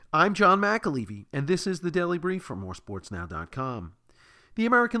I'm John McAlevey, and this is the Daily Brief from moresportsnow.com. The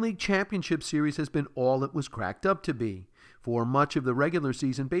American League Championship Series has been all it was cracked up to be. For much of the regular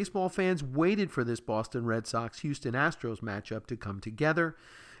season, baseball fans waited for this Boston Red Sox-Houston Astros matchup to come together,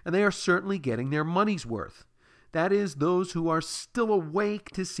 and they are certainly getting their money's worth. That is, those who are still awake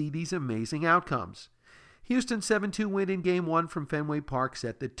to see these amazing outcomes. Houston's 7-2 win in Game 1 from Fenway Park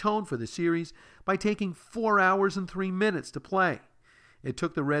set the tone for the series by taking 4 hours and 3 minutes to play. It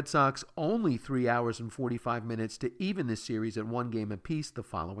took the Red Sox only 3 hours and 45 minutes to even the series at 1 game apiece the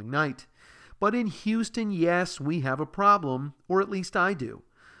following night. But in Houston, yes, we have a problem, or at least I do.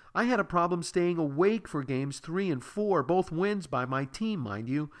 I had a problem staying awake for Games 3 and 4, both wins by my team, mind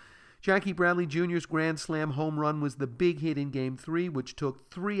you. Jackie Bradley Jr.'s Grand Slam home run was the big hit in Game 3, which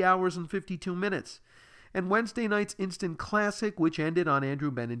took 3 hours and 52 minutes. And Wednesday night's Instant Classic, which ended on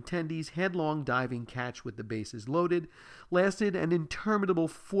Andrew Benintendi's headlong diving catch with the bases loaded, lasted an interminable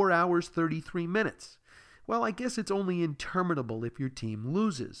 4 hours 33 minutes. Well, I guess it's only interminable if your team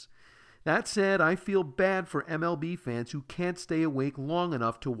loses. That said, I feel bad for MLB fans who can't stay awake long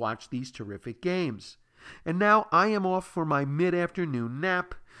enough to watch these terrific games. And now I am off for my mid-afternoon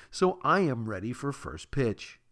nap, so I am ready for first pitch.